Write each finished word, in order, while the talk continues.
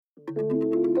Kia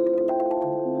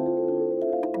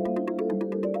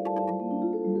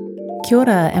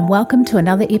ora and welcome to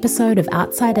another episode of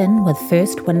Outside In with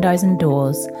First Windows and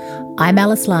Doors. I'm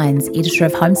Alice Lyons, editor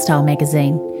of Homestyle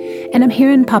magazine, and I'm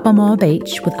here in Papamoa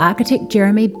Beach with architect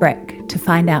Jeremy Brick to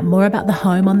find out more about the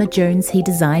home on the dunes he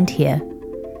designed here.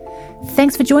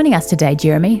 Thanks for joining us today,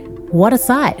 Jeremy. What a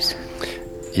sight.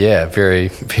 Yeah, very,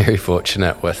 very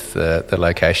fortunate with the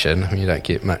location. You don't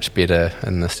get much better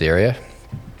in this area.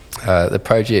 The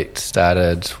project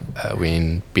started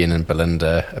when Ben and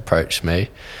Belinda approached me.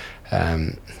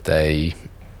 They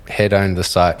had owned the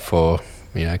site for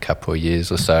a couple of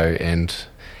years or so, and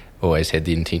always had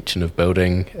the intention of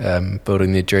building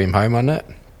their dream home on it.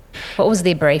 What was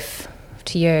their brief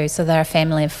to you? So they're a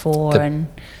family of four, and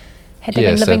had they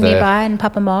been living nearby in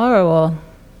Papamoa, or?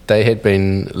 They had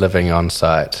been living on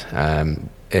site, and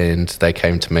they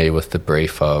came to me with the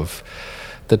brief of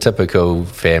the typical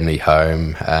family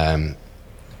home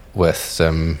with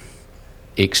some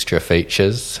extra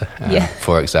features.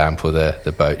 For example,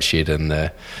 the boat shed and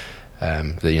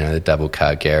the double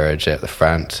car garage at the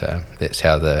front. That's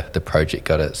how the project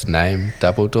got its name,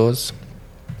 Double Doors.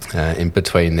 In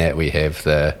between that, we have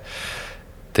the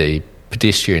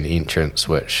pedestrian entrance,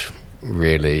 which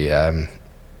really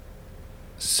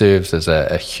serves as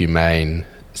a humane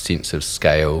sense of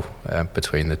scale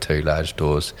between the two large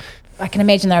doors. I can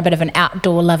imagine they're a bit of an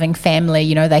outdoor loving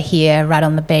family. They're here right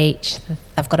on the beach.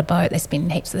 They've got a boat. They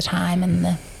spend heaps of the time in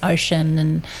the ocean,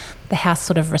 and the house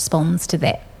sort of responds to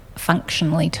that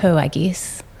functionally too, I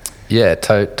guess. Yeah,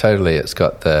 totally. It's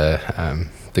got the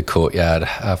courtyard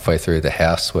halfway through the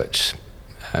house, which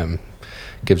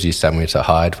gives you somewhere to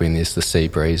hide when there's the sea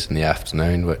breeze in the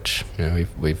afternoon, which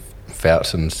we've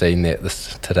felt and seen that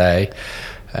today.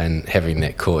 And having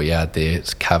that courtyard there,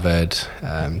 it's covered.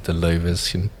 The louvers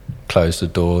can close the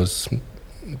doors,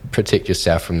 protect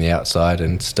yourself from the outside,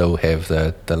 and still have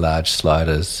the large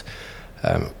sliders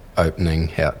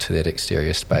opening out to that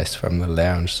exterior space from the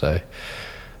lounge. So,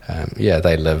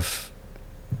 they live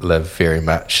very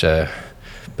much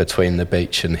between the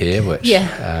beach and here, which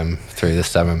through the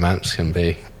summer months can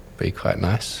be quite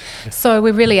nice. So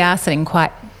we really are sitting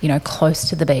quite, close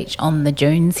to the beach on the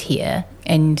dunes here,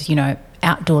 and,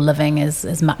 outdoor living is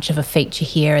as much of a feature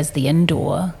here as the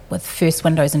indoor, with First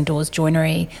Windows and Doors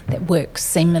joinery that works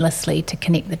seamlessly to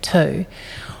connect the two.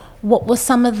 What were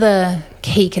some of the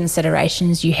key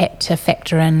considerations you had to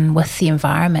factor in with the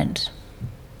environment?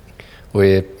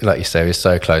 Like you say, we're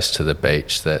so close to the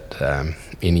beach that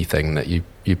anything that you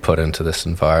put into this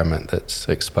environment that's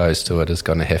exposed to it is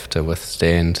going to have to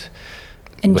withstand...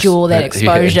 Endure that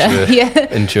exposure.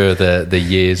 Endure the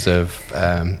years of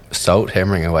salt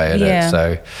hammering away at it.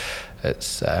 So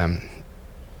it's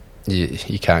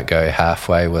you can't go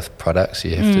halfway with products.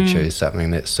 You have to choose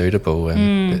something that's suitable,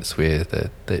 and that's where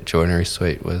that joinery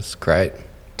suite was great.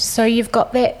 So you've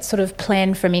got that sort of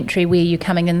plan from entry where you're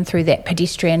coming in through that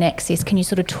pedestrian access. Can you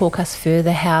sort of talk us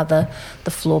further how the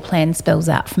floor plan spills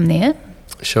out from there?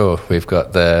 Sure. We've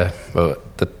got the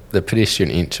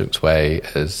pedestrian entranceway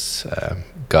is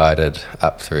guided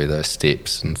up through those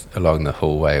steps and along the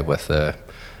hallway with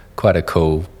quite a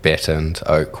cool battened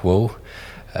oak wall.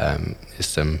 There's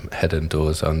some hidden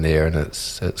doors on there, and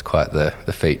it's quite the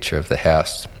feature of the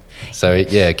house. So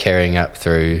carrying up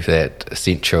through that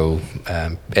central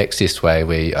access way,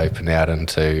 we open out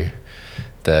into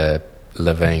the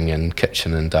living and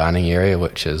kitchen and dining area,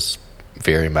 which is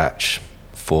very much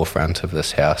forefront of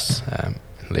this house,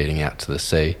 leading out to the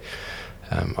sea.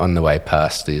 On the way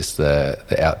past, there's the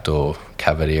outdoor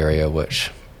covered area,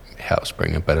 which helps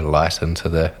bring a bit of light into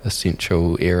the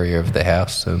central area of the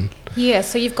house.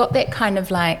 So you've got that kind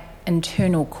of like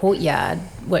internal courtyard,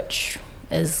 which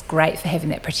is great for having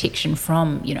that protection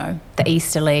from, the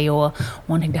easterly or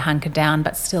wanting to hunker down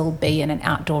but still be in an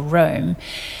outdoor room.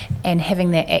 And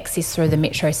having that access through the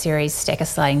Metro Series stack of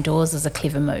sliding doors is a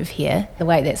clever move here. The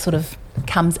way that sort of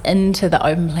comes into the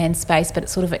open plan space, but it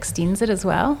sort of extends it as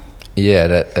well. Yeah,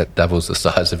 that doubles the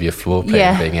size of your floor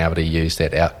plan, being able to use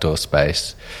that outdoor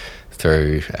space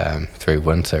through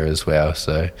winter as well.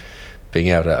 So being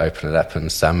able to open it up in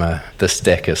summer, the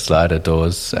stack of slider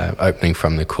doors opening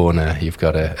from the corner, you've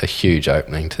got a huge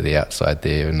opening to the outside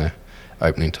there and an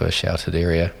opening to a sheltered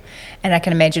area. And I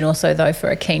can imagine also, though, for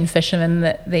a keen fisherman,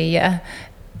 that the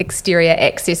exterior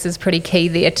access is pretty key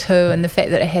there too, and the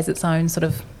fact that it has its own sort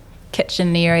of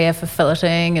kitchen area for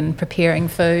filleting and preparing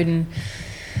food. And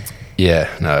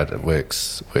it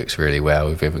works really well.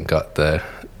 We've even got the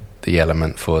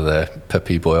element for the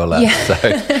pippy boiler.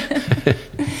 So.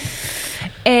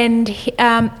 And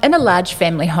in a large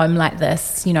family home like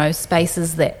this,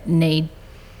 spaces that need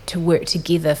to work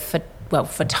together for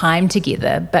for time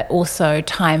together, but also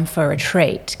time for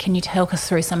retreat. Can you talk us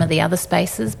through some of the other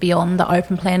spaces beyond the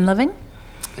open plan living?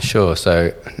 Sure.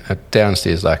 So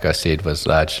downstairs, like I said, was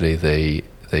largely the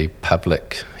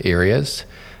public areas.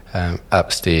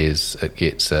 Upstairs, it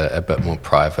gets a bit more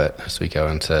private as we go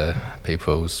into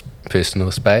people's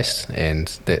personal space, and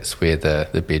that's where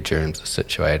the bedrooms are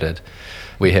situated.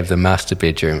 We have the master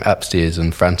bedroom upstairs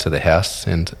in front of the house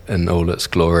and in all its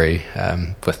glory,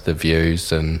 with the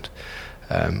views, and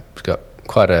it's got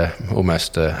quite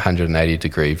almost a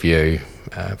 180-degree view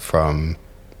from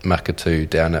Makatu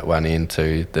down at one end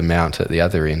to the mount at the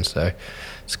other end, so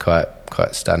it's quite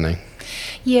stunning.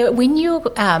 Yeah, when you're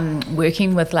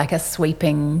working with like a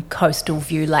sweeping coastal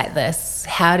view like this,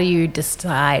 how do you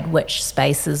decide which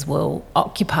spaces will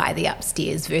occupy the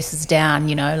upstairs versus down,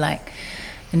 like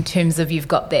in terms of you've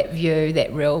got that view,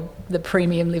 the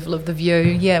premium level of the view?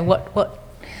 Yeah, what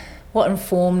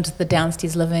informed the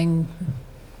downstairs living?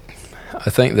 I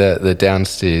think the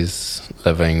downstairs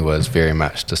living was very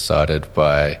much decided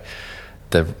by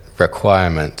the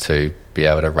requirement to be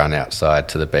able to run outside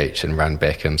to the beach and run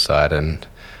back inside, and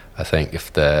I think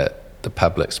if the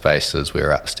public spaces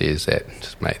were upstairs, that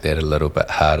just make that a little bit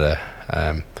harder.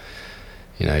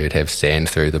 You'd have sand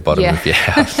through the bottom of your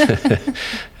house.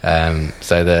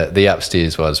 So the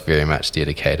upstairs was very much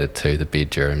dedicated to the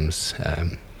bedrooms,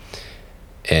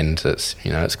 and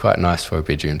it's quite nice for a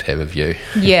bedroom to have a view.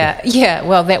 Yeah.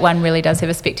 Well, that one really does have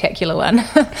a spectacular one.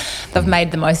 They've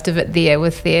made the most of it there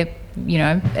with their,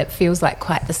 it feels like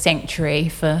quite the sanctuary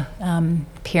for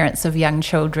parents of young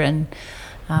children,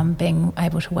 being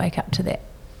able to wake up to that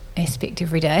aspect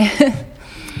every day.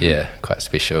 Yeah, quite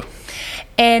special.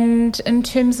 And in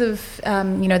terms of,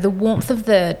 the warmth of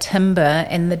the timber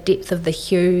and the depth of the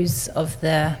hues of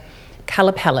the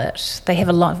colour palette, they have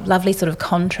a lovely sort of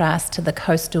contrast to the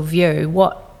coastal view.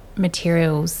 What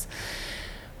materials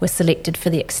were selected for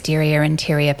the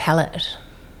interior palette?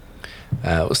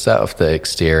 We'll start with the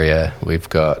exterior. We've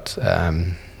got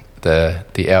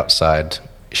the outside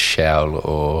shell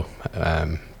or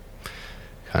kind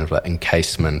of like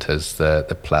encasement is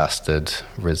the plastered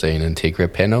resin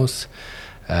Integra panels,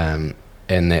 and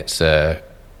that's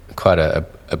quite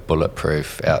a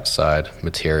bulletproof outside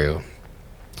material.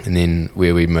 And then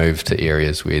where we move to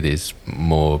areas where there's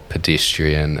more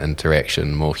pedestrian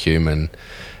interaction, more human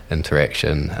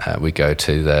interaction, we go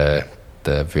to the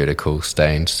vertical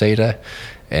stained cedar,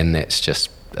 and that's just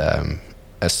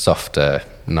a softer,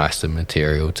 nicer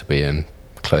material to be in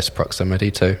close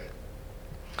proximity to.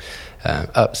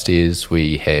 Upstairs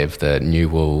we have the new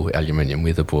wool aluminium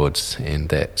weatherboards, and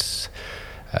that's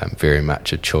very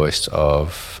much a choice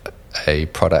of a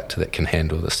product that can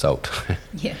handle the salt.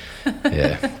 Yeah.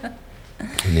 Yeah.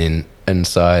 And then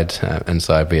inside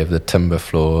we have the timber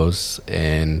floors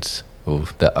and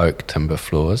the oak timber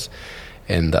floors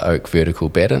and the oak vertical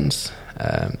battens,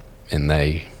 and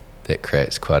that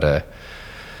creates quite a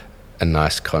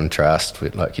nice contrast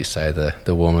with, like you say,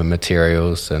 the warmer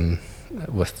materials, and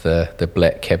with the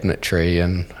black cabinetry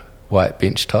and white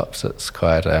bench tops. It's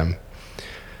quite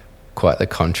the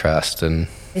contrast. And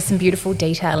there's some beautiful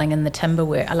detailing in the timber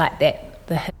work. I like that,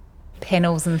 the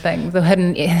panels and things, the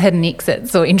hidden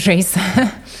exits or entries.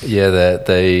 Yeah,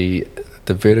 the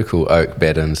vertical oak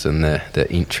battens and the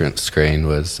entrance screen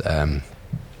was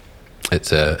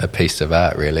it's a piece of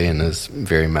art really, and is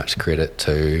very much credit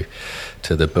to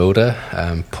the builder,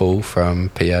 Paul from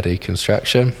PRD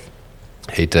Construction.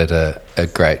 He did a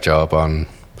great job on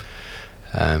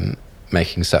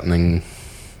making something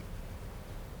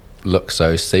look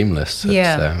so seamless.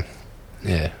 Yeah.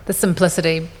 Yeah. The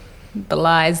simplicity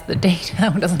belies the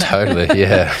detail, doesn't it? Totally,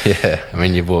 yeah. I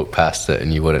mean, you walk past it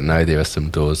and you wouldn't know there were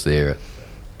some doors there.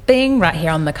 Being right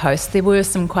here on the coast, there were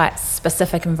some quite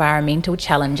specific environmental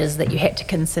challenges that you had to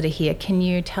consider here. Can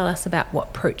you tell us about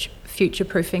what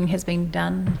future-proofing has been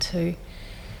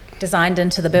designed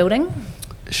into the building?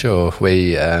 Sure.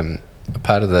 We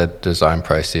part of the design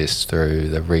process through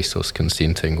the resource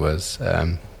consenting was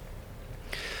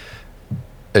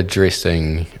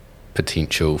addressing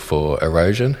potential for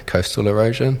erosion, coastal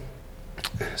erosion.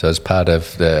 So as part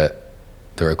of the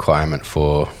requirement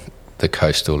for the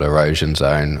coastal erosion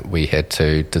zone, we had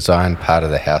to design part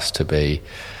of the house to be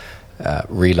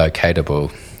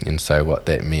relocatable, and so what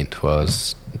that meant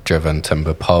was driven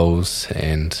timber poles,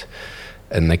 and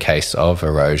in the case of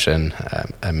erosion,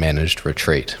 a managed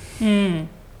retreat. I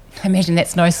imagine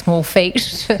that's no small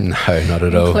feat. No, not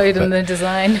at all. Include in the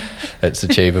design. It's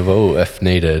achievable if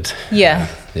needed. Yeah.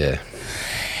 Yeah.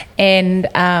 And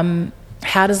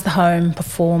how does the home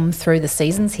perform through the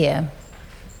seasons here?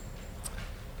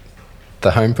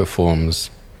 The home performs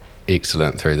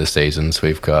excellent through the seasons.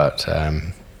 We've got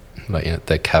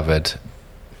the covered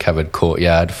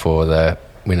courtyard for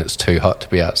when it's too hot to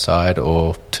be outside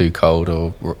or too cold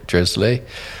or drizzly.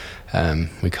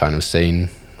 We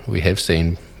have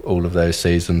seen all of those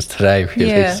seasons today, really.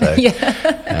 Yeah. So,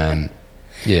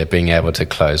 yeah. Being able to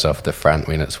close off the front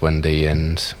when it's windy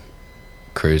and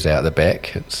cruise out the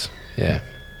back,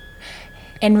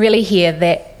 And really here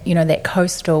that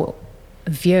coastal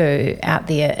view out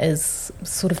there is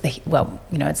sort of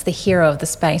it's the hero of the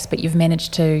space, but you've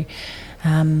managed to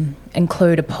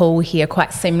include a pool here quite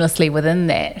seamlessly within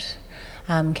that.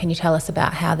 Can you tell us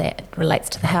about how that relates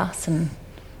to the house? And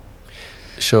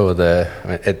sure.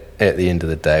 At the end of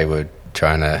the day, we're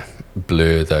trying to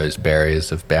blur those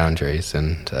barriers of boundaries,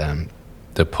 and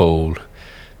the pool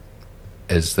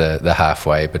is the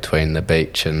halfway between the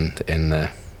beach and the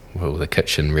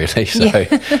kitchen, really. So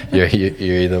you're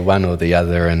either one or the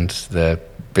other, and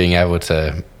being able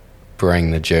to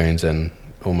bring the dunes in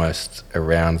almost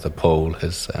around the pool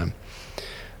is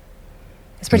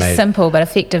it's pretty simple but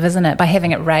effective, isn't it? By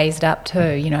having it raised up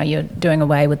too, you're doing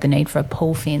away with the need for a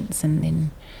pool fence, and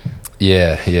then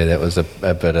that was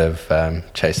a bit of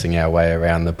chasing our way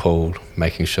around the pool,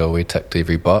 making sure we ticked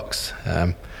every box.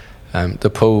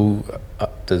 The pool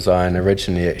design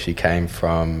originally actually came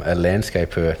from a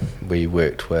landscaper. We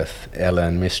worked with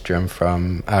Alan Mestrom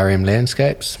from RM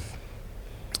Landscapes.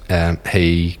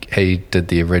 He did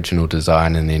the original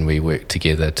design, and then we worked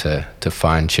together to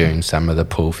fine-tune some of the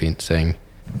pool fencing.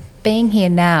 Being here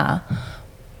now,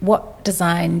 what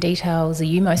design details are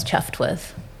you most chuffed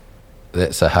with?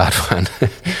 That's a hard one.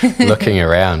 Looking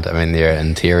around, there are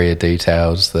interior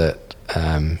details that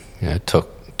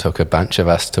took a bunch of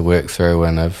us to work through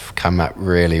and have come up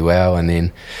really well. And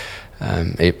then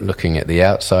looking at the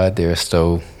outside, there are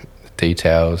still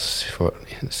details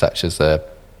such as the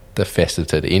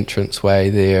faceted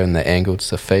entranceway there and the angled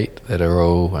soffit that are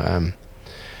all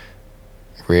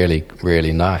really,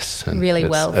 really nice. And really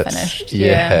well finished.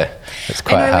 It's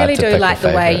quite hard to pick a favourite. And I really do like the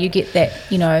way you get that,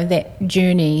 that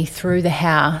journey through the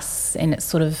house, and it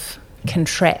sort of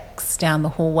contracts down the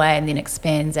hallway and then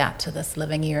expands out to this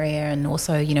living area, and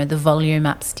also, the volume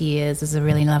upstairs is a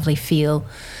really lovely feel.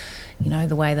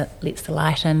 The way that lets the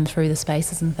light in through the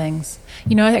spaces and things.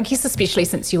 I guess especially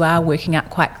since you are working up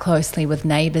quite closely with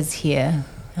neighbours here,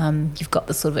 you've got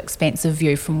this sort of expansive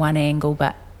view from one angle,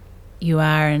 but you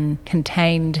are in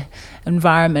contained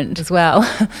environment as well.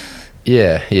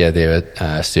 There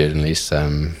are certainly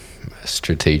some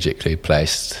strategically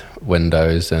placed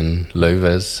windows and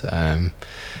louvers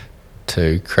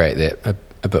to create that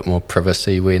a bit more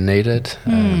privacy where needed.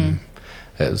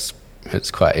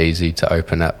 It's quite easy to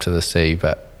open up to the sea,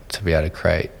 but to be able to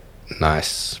create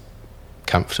nice,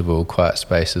 comfortable, quiet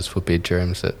spaces for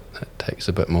bedrooms, it takes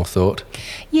a bit more thought.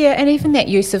 Yeah, and even that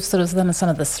use of sort of some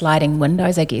of the sliding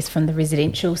windows, I guess, from the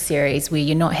residential series, where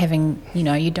you're not having,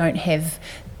 you don't have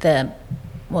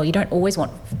you don't always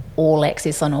want all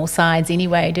access on all sides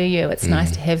anyway, do you? It's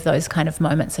nice to have those kind of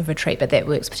moments of retreat, but that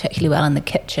works particularly well in the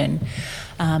kitchen.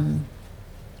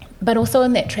 But also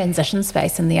in that transition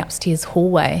space in the upstairs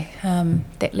hallway,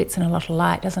 that lets in a lot of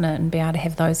light, doesn't it? And be able to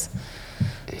have those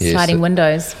sliding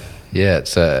windows. Yeah,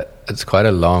 it's quite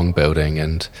a long building,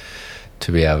 and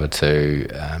to be able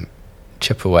to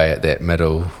chip away at that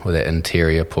middle or that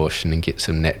interior portion and get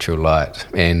some natural light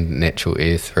and natural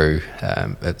air through,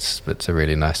 it's a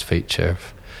really nice feature.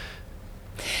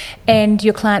 And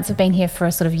your clients have been here for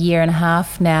a sort of year and a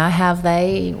half now.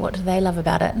 What do they love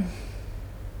about it?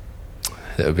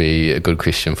 That would be a good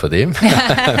question for them. Pop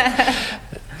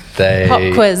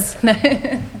quiz.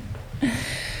 Well,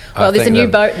 there's a new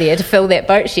boat there to fill that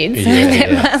boat shed. So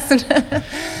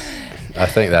I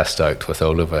think they're stoked with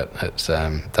all of it. It's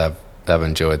they've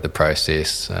enjoyed the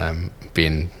process.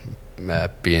 Ben,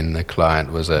 the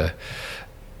client, was a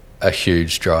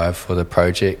huge drive for the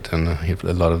project, and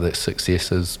a lot of that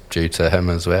success is due to him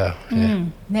as well.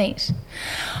 Neat.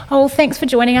 Oh, well, thanks for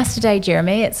joining us today,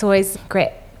 Jeremy. It's always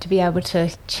great to be able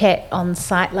to chat on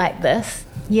site like this.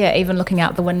 Yeah, even looking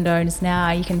out the windows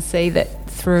now, you can see that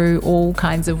through all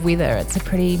kinds of weather, it's a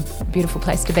pretty beautiful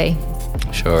place to be.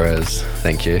 Sure is.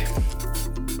 Thank you.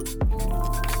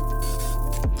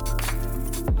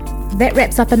 That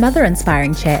wraps up another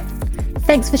inspiring chat.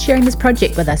 Thanks for sharing this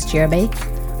project with us, Jeremy.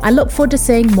 I look forward to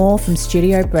seeing more from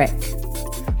Studio Brick.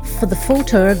 For the full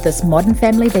tour of this modern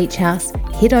family beach house,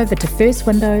 head over to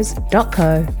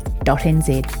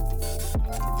firstwindows.co.nz.